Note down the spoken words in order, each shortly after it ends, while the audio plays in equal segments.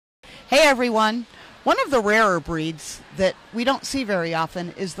Hey everyone! One of the rarer breeds that we don't see very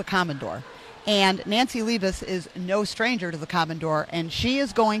often is the Komondor. And Nancy Liebes is no stranger to the Komondor, and she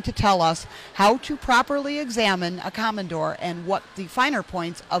is going to tell us how to properly examine a Komondor and what the finer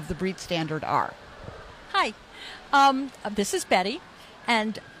points of the breed standard are. Hi, this is Betty,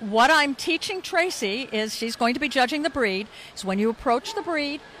 and what I'm teaching Tracy is she's going to be judging the breed. So when you approach the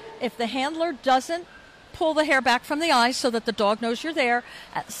breed, if the handler doesn't pull the hair back from the eyes so that the dog knows you're there,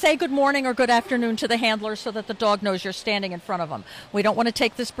 say good morning or good afternoon to the handler so that the dog knows you're standing in front of them. We don't want to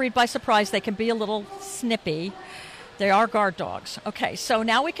take this breed by surprise. They can be a little snippy. They are guard dogs. Okay, so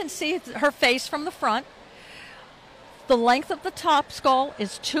now we can see her face from the front. The length of the top skull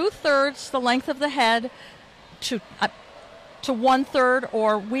is 2/3 the length of the head to 1/3,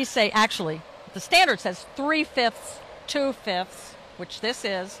 or we say, actually, the standard says 3/5, 2/5, which this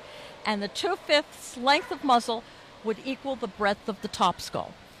is, and the 2/5 length of muzzle would equal the breadth of the top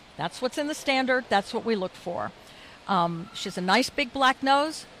skull. That's what's in the standard. That's what we look for. She has a nice big black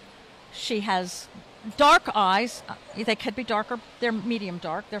nose. She has dark eyes. They could be darker. They're medium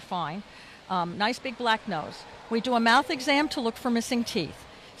dark. They're fine. Nice big black nose. We do a mouth exam to look for missing teeth.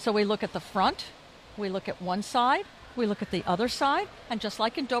 So we look at the front. We look at one side. We look at the other side. And just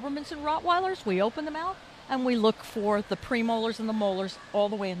like in Dobermans and Rottweilers, we open the mouth and we look for the premolars and the molars all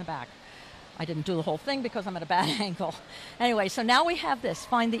the way in the back. I didn't do the whole thing because I'm at a bad angle. Anyway, so now we have this.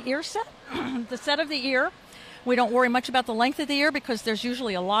 Find the ear set, the set of the ear. We don't worry much about the length of the ear because there's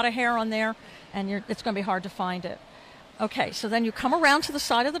usually a lot of hair on there, and it's going to be hard to find it. Okay, so then you come around to the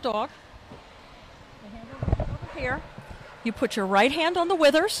side of the dog. The handle over here. You put your right hand on the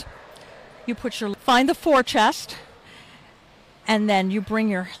withers. You find the forechest, and then you bring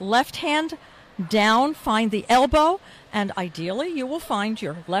your left hand down, find the elbow, and ideally you will find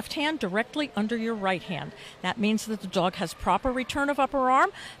your left hand directly under your right hand. That means that the dog has proper return of upper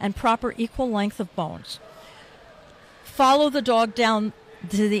arm and proper equal length of bones. Follow the dog down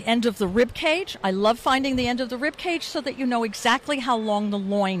to the end of the rib cage. I love finding the end of the rib cage so that you know exactly how long the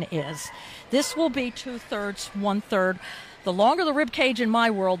loin is. This will be 2/3, 1/3. The longer the rib cage in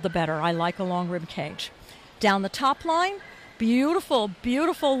my world, the better. I like a long rib cage. Down the top line, beautiful,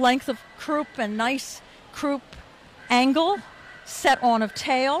 beautiful length of croup and nice croup angle, set on of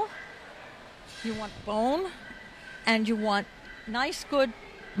tail. You want bone, and you want nice, good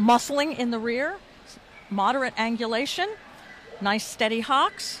muscling in the rear, moderate angulation, nice steady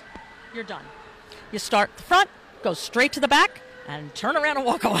hocks. You're done. You start the front, go straight to the back, and turn around and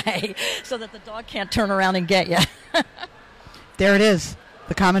walk away so that the dog can't turn around and get you. There it is,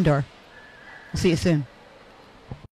 the Komondor. We'll see you soon.